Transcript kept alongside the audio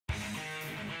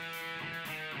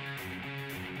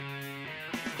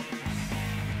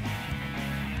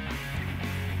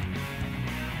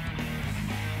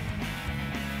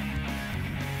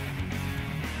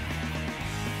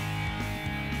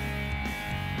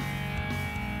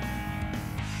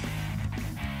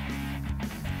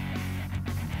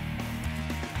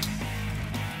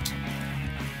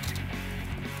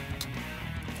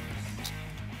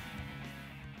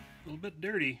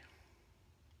dirty.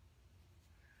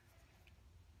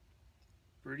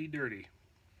 Pretty dirty.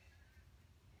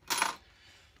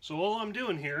 So all I'm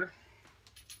doing here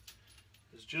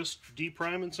is just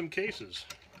depriming some cases.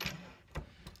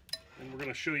 And we're going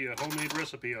to show you a homemade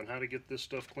recipe on how to get this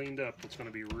stuff cleaned up. It's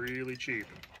going to be really cheap,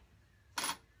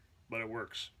 but it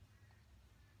works.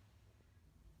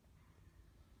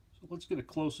 So let's get a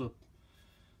close-up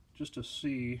just to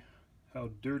see how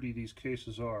dirty these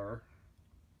cases are.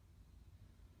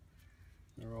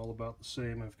 They're all about the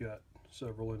same. I've got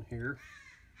several in here.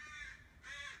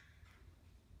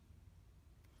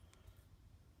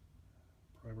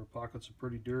 Primer pockets are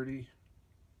pretty dirty.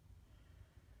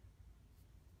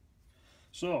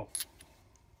 So,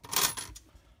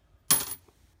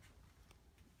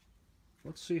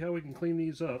 let's see how we can clean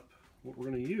these up. What we're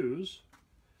going to use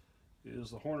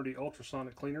is the Hornady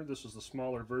Ultrasonic cleaner. This is the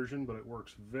smaller version, but it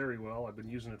works very well. I've been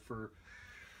using it for,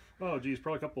 oh geez,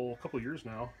 probably a couple years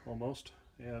now, almost,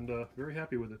 and very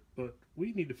happy with it. But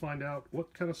we need to find out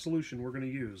what kind of solution we're going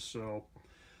to use, so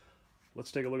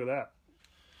let's take a look at that.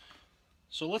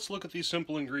 So let's look at these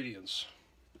simple ingredients.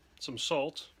 Some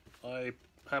salt. I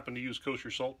happen to use kosher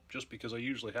salt just because I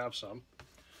usually have some.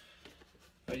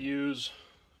 I use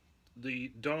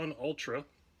the Dawn Ultra.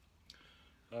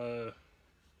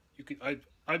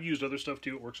 I've used other stuff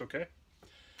too, it works okay.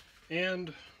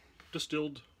 And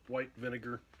distilled white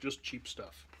vinegar, just cheap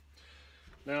stuff.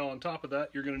 Now on top of that,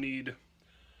 you're going to need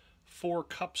 4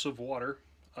 cups of water.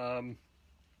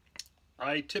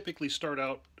 I typically start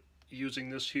out using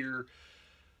this here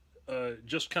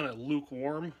just kind of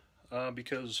lukewarm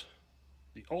because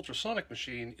the ultrasonic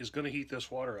machine is going to heat this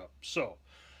water up. So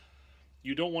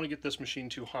you don't want to get this machine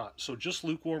too hot. So just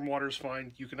lukewarm water is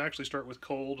fine. You can actually start with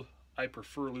cold. I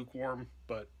prefer lukewarm,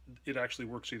 but it actually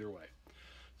works either way.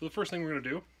 So the first thing we're going to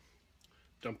do,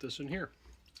 dump this in here.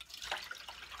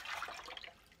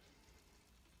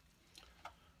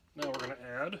 Now we're going to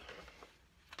add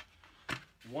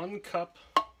 1 cup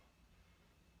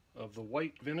of the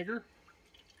white vinegar.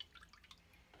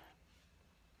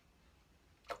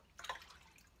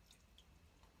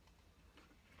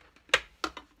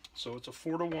 So it's a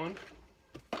 4-to-1.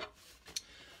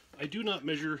 I do not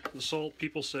measure the salt.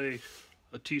 People say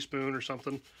a teaspoon or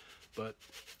something, but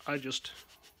I just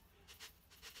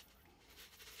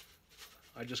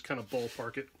kind of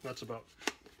ballpark it.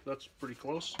 That's pretty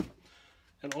close.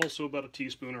 And also about a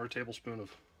teaspoon or a tablespoon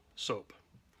of soap.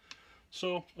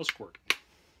 So a squirt.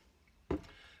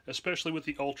 Especially with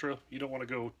the Ultra, you don't want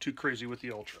to go too crazy with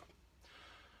the Ultra.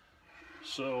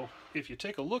 So if you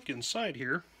take a look inside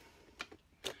here,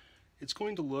 it's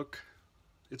going to look,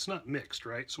 it's not mixed,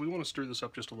 right? So we want to stir this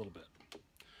up just a little bit.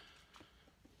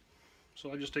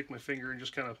 So I just take my finger and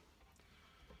just kind of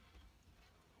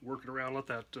work it around, let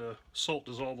that salt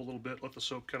dissolve a little bit, let the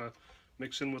soap kind of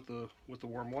mix in with the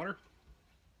warm water.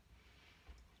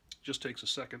 Just takes a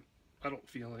second. I don't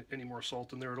feel any more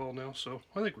salt in there at all now, so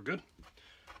I think we're good.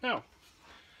 Now,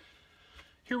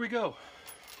 here we go.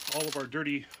 All of our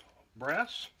dirty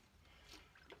brass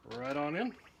right on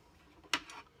in.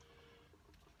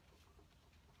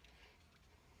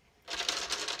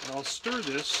 And I'll stir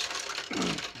this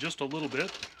just a little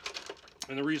bit.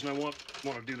 And the reason I want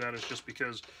to do that is just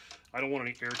because I don't want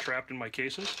any air trapped in my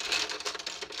cases.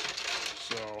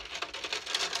 So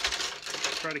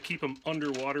try to keep them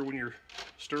underwater when you're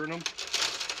stirring them.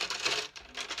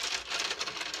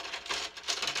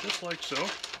 Just like so.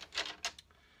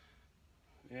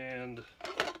 And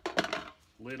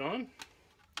lid on.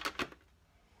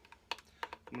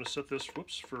 I'm going to set this,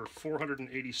 for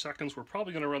 480 seconds. We're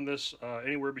probably going to run this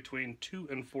anywhere between 2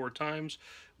 and 4 times.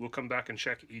 We'll come back and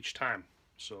check each time.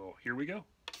 So here we go.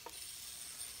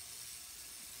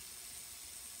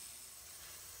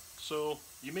 So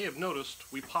you may have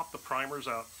noticed we pop the primers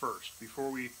out first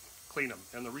before we clean them.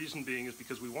 And the reason being is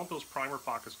because we want those primer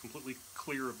pockets completely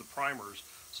clear of the primers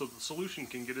so the solution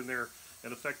can get in there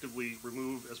and effectively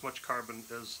remove as much carbon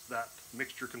as that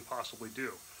mixture can possibly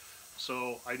do.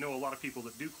 So I know a lot of people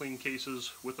that do clean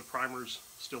cases with the primers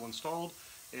still installed,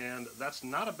 and that's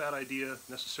not a bad idea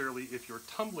necessarily if you're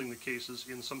tumbling the cases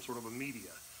in some sort of a media,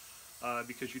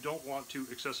 because you don't want to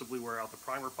excessively wear out the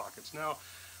primer pockets. Now,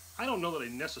 I don't know that I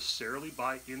necessarily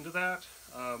buy into that.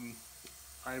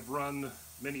 I've run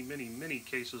many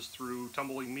cases through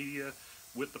tumbling media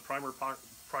with the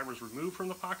primers removed from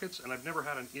the pockets, and I've never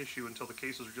had an issue until the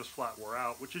cases are just flat wore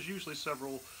out, which is usually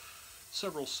several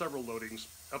loadings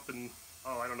up in,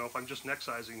 I don't know, if I'm just neck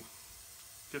sizing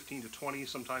 15 to 20,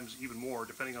 sometimes even more,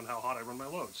 depending on how hot I run my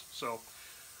loads. So,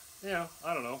 yeah,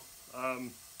 I don't know.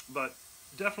 But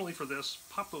definitely for this,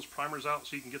 pop those primers out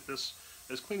so you can get this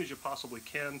as clean as you possibly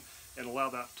can. and allow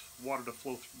that water to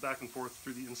flow back and forth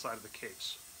through the inside of the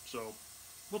case. So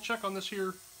we'll check on this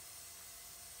here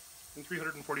in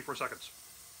 344 seconds.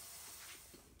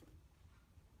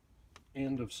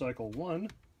 End of cycle 1.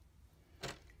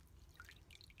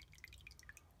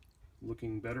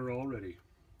 Looking better already.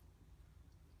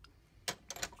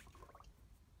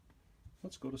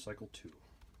 Let's go to cycle 2.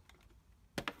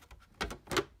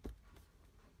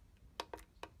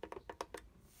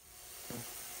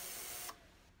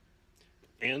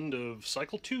 End of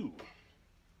cycle 2.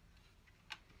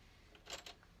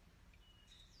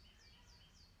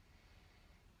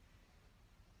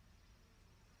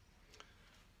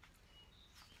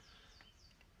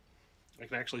 I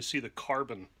can actually see the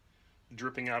carbon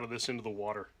dripping out of this into the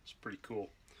water. It's pretty cool.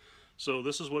 So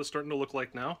this is what it's starting to look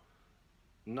like now.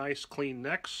 Nice clean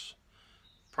necks.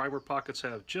 Primer pockets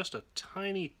have just a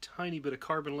tiny bit of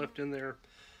carbon left in there.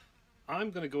 I'm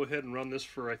going to go ahead and run this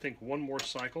for, I think, one more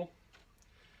cycle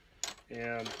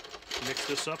and mix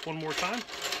this up one more time.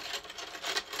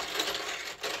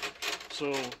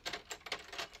 So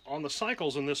on the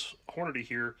cycles in this Hornady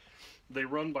here, they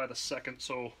run by the second,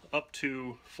 so up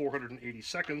to 480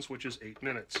 seconds, which is 8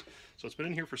 minutes. So it's been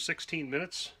in here for 16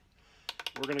 minutes.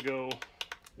 We're going to go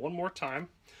one more time.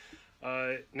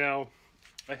 Now,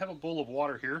 I have a bowl of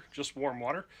water here, just warm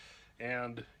water,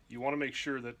 and you want to make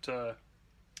sure that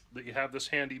that you have this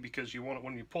handy, because you want it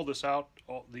when you pull this out,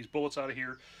 all these bullets out of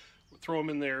here, throw them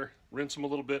in there, rinse them a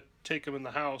little bit, take them in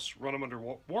the house, run them under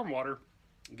warm water,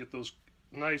 and get those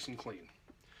nice and clean.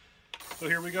 So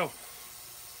here we go.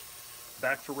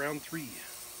 Back for round 3.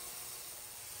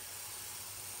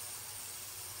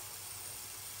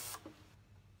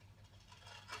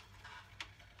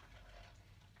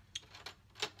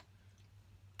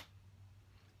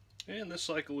 And this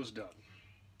cycle is done.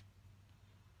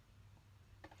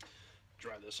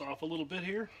 Dry this off a little bit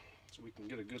here so we can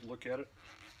get a good look at it.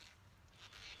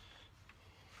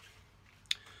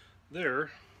 There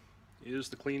is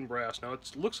the clean brass. Now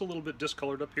it looks a little bit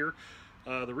discolored up here.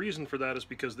 The reason for that is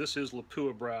because this is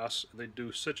Lapua brass. They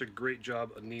do such a great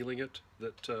job annealing it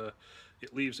that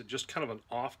it leaves it just kind of an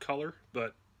off color,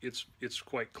 but it's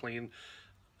quite clean.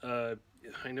 I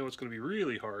know it's going to be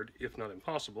really hard, if not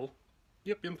impossible.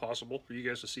 Yep, impossible for you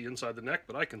guys to see inside the neck,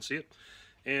 but I can see it.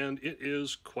 And it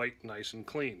is quite nice and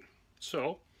clean.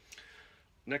 So,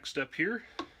 next step here,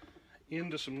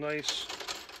 into some nice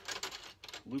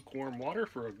lukewarm water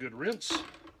for a good rinse.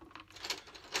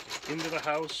 Into the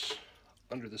house,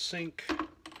 under the sink,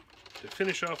 to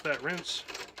finish off that rinse.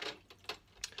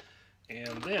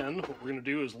 And then what we're going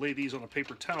to do is lay these on a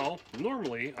paper towel.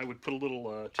 Normally, I would put a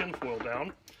little tin foil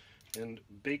down and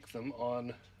bake them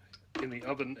in the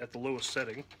oven at the lowest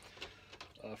setting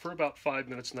for about 5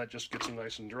 minutes, and that just gets them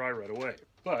nice and dry right away.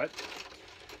 But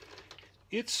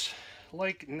it's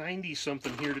like 90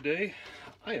 something here today.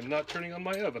 I am not turning on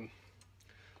my oven.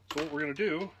 So what we're going to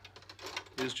do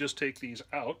is just take these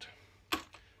out,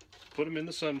 put them in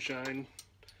the sunshine,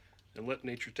 and let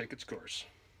nature take its course.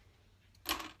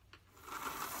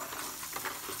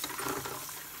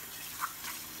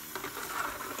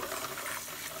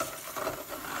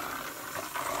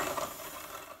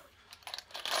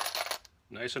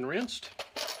 Nice and rinsed.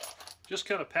 Just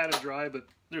kind of patted dry, but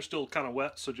they're still kind of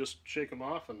wet, so just shake them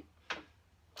off and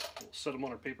we'll set them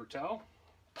on our paper towel.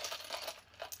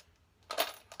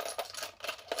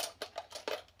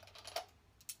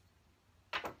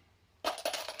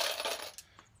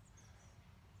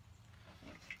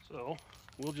 So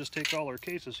we'll just take all our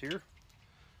cases here,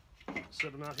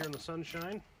 set them out here in the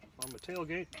sunshine on the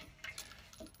tailgate,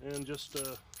 and just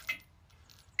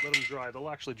let them dry. They'll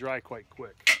actually dry quite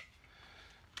quick.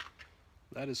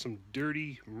 That is some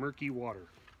dirty, murky water.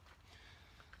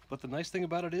 But the nice thing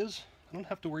about it is, I don't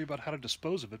have to worry about how to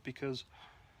dispose of it, because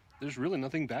there's really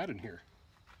nothing bad in here.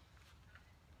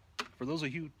 For those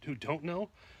of you who don't know,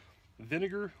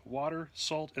 vinegar, water,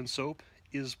 salt, and soap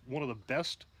is one of the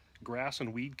best grass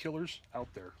and weed killers out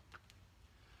there.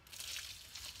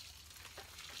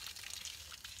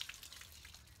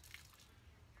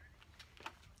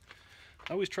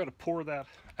 I always try to pour that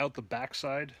out the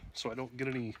backside so I don't get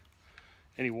any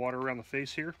water around the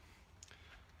face here.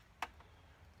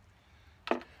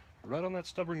 Right on that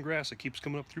stubborn grass that keeps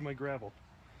coming up through my gravel.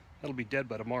 That'll be dead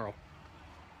by tomorrow.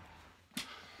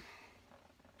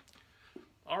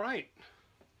 Alright,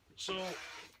 so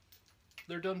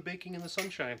they're done baking in the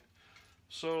sunshine.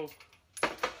 So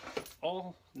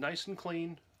all nice and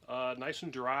clean, nice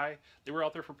and dry. They were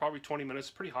out there for probably 20 minutes.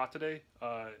 Pretty hot today.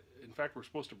 In fact, we're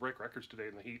supposed to break records today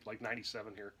in the heat, like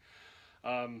 97 here.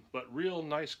 But real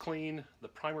nice, clean. The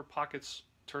primer pockets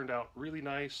turned out really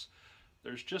nice.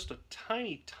 there's just a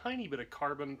tiny, tiny bit of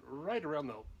carbon right around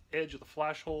the edge of the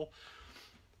flash hole,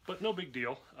 but no big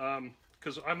deal,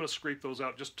 because I'm going to scrape those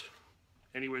out just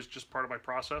anyways, just part of my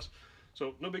process.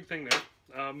 So no big thing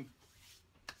there.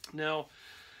 Now,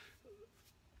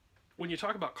 when you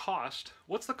talk about cost,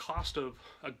 what's the cost of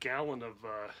a gallon of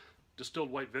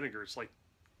distilled white vinegar? It's like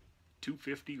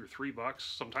 $2.50 or $3.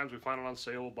 Sometimes we find it on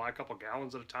sale. We'll buy a couple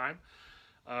gallons at a time.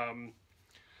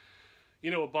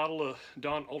 You know, a bottle of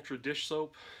Dawn Ultra dish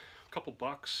soap, a couple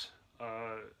bucks.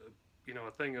 You know,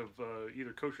 a thing of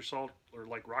either kosher salt or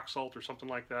like rock salt or something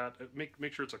like that.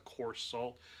 Make sure it's a coarse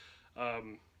salt.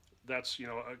 That's, you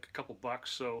know, a couple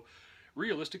bucks. So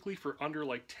realistically, for under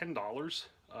like $10,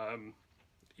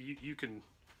 you can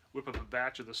whip up a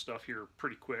batch of this stuff here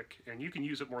pretty quick, and you can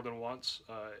use it more than once.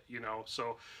 You know,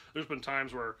 so there's been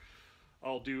times where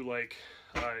I'll do like,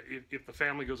 if the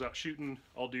family goes out shooting,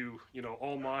 I'll do, you know,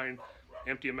 all mine,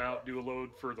 empty them out, do a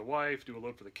load for the wife, do a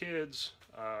load for the kids,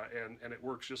 and it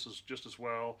works just as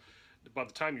well. By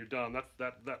the time you're done,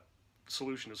 that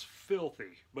solution is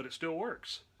filthy, but it still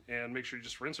works. And make sure you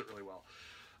just rinse it really well.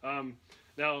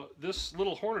 Now this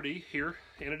little Hornady here,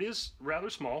 and it is rather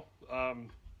small.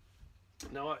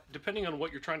 Now depending on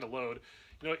what you're trying to load,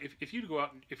 you know, if you go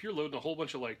out, if you're loading a whole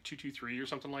bunch of like 223 or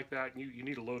something like that, and you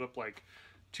need to load up like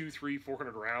 200, 300,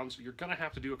 400 rounds, you're gonna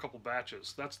have to do a couple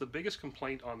batches. That's the biggest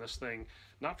complaint on this thing,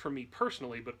 not from me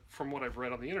personally, but from what I've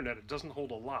read on the internet. It doesn't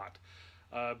hold a lot.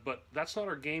 But that's not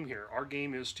our game here. Our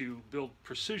game is to build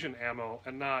precision ammo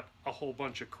and not a whole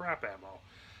bunch of crap ammo.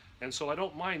 And so I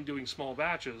don't mind doing small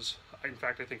batches. In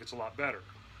fact, I think it's a lot better.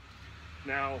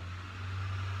 Now,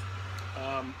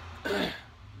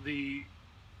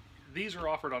 these are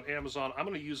offered on Amazon. I'm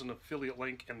going to use an affiliate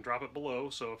link and drop it below.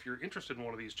 So if you're interested in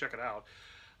one of these, check it out.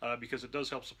 Because it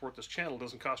does help support this channel. It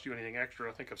doesn't cost you anything extra.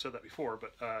 I think I've said that before,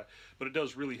 but it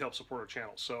does really help support our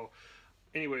channel. So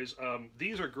anyways,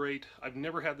 these are great. I've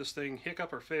never had this thing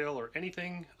hiccup or fail or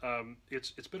anything.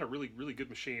 It's been a really, really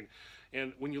good machine.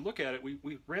 And when you look at it,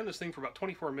 we ran this thing for about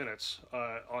 24 minutes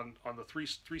on the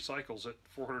three cycles at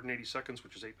 480 seconds,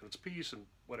 which is 8 minutes apiece and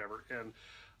whatever.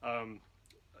 And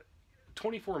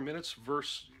 24 minutes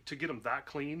to get them that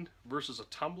clean versus a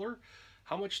tumbler.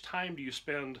 How much time do you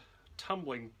spend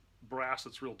tumbling brass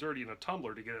that's real dirty in a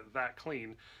tumbler to get it that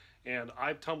clean? And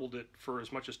I've tumbled it for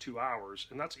as much as 2 hours,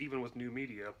 and that's even with new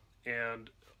media. And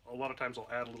a lot of times I'll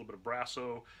add a little bit of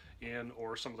Brasso in,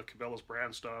 or some of the Cabela's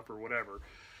brand stuff or whatever.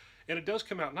 And it does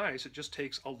come out nice. It just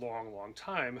takes a long, long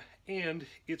time, and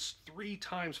it's 3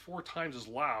 times, 4 times as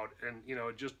loud, and you know,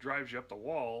 it just drives you up the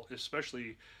wall,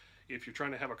 especially if you're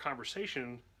trying to have a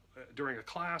conversation during a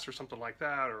class or something like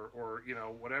that, or you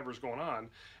know, whatever's going on,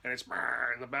 and it's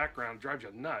in the background, drives you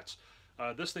nuts.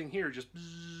 This thing here just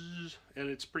bzzz, and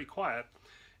it's pretty quiet.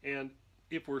 And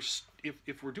if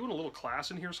we're doing a little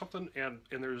class in here or something, and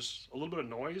there's a little bit of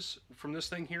noise from this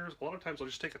thing here, a lot of times I'll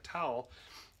just take a towel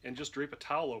and just drape a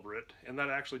towel over it, and that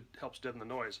actually helps deaden the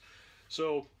noise.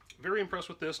 So very impressed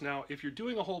with this. Now, if you're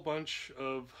doing a whole bunch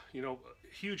of, you know,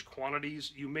 huge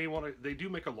quantities, you may want to, they do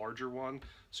make a larger one,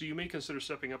 so you may consider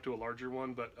stepping up to a larger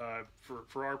one, but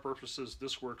for our purposes,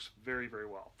 this works very, very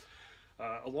well.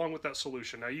 Along with that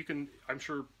solution. Now you can, I'm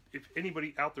sure if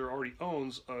anybody out there already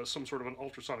owns some sort of an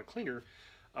ultrasonic cleaner,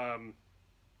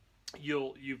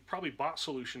 you've probably bought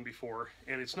solution before,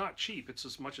 and it's not cheap. It's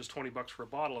as much as 20 bucks for a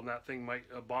bottle, and that thing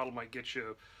a bottle might get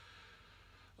you,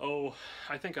 oh,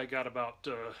 I think I got about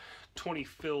 20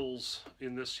 fills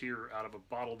in this here out of a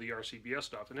bottle of the RCBS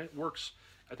stuff, and it works.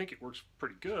 I think it works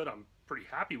pretty good. I'm pretty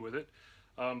happy with it,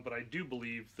 but I do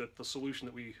believe that the solution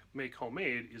that we make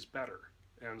homemade is better.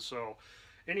 And so,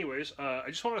 anyways, I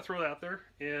just want to throw that out there,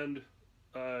 and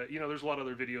you know, there's a lot of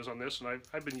other videos on this, and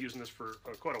I've been using this for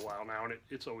quite a while now, and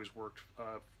it's always worked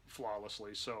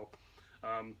flawlessly. So,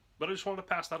 but I just wanted to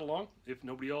pass that along. If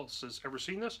nobody else has ever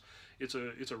seen this, it's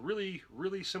a really,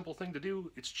 really simple thing to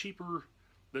do. It's cheaper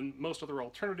than most other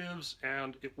alternatives,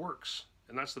 and it works.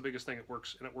 And that's the biggest thing. It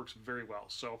works, and it works very well.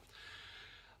 So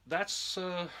that's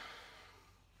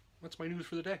my news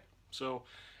for the day. So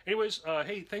anyways,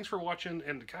 hey, thanks for watching,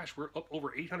 and gosh, we're up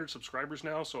over 800 subscribers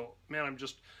now, so man,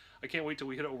 I can't wait till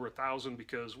we hit over 1,000,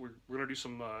 because we're gonna do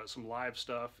some live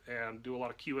stuff and do a lot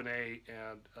of Q&A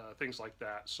and things like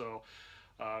that. So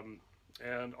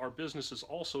and our business is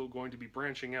also going to be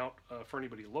branching out for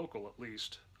anybody local, at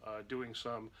least, doing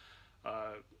some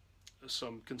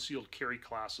concealed carry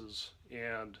classes,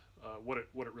 and what it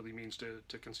really means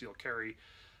to conceal carry,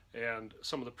 and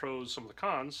some of the pros, some of the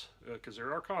cons, because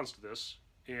there are cons to this,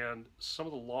 and some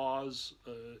of the laws,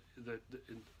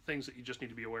 things that you just need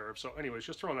to be aware of. So anyways,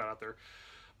 just throwing that out there.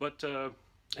 But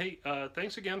Hey,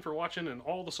 thanks again for watching and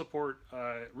all the support.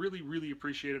 Really, really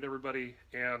appreciate it, everybody.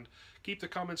 And keep the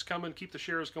comments coming, keep the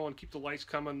shares going, keep the likes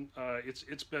coming.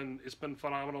 It's been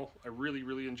phenomenal. I really,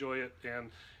 really enjoy it and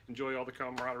enjoy all the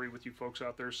camaraderie with you folks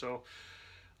out there. So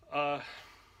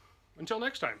until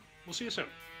next time, we'll see you soon.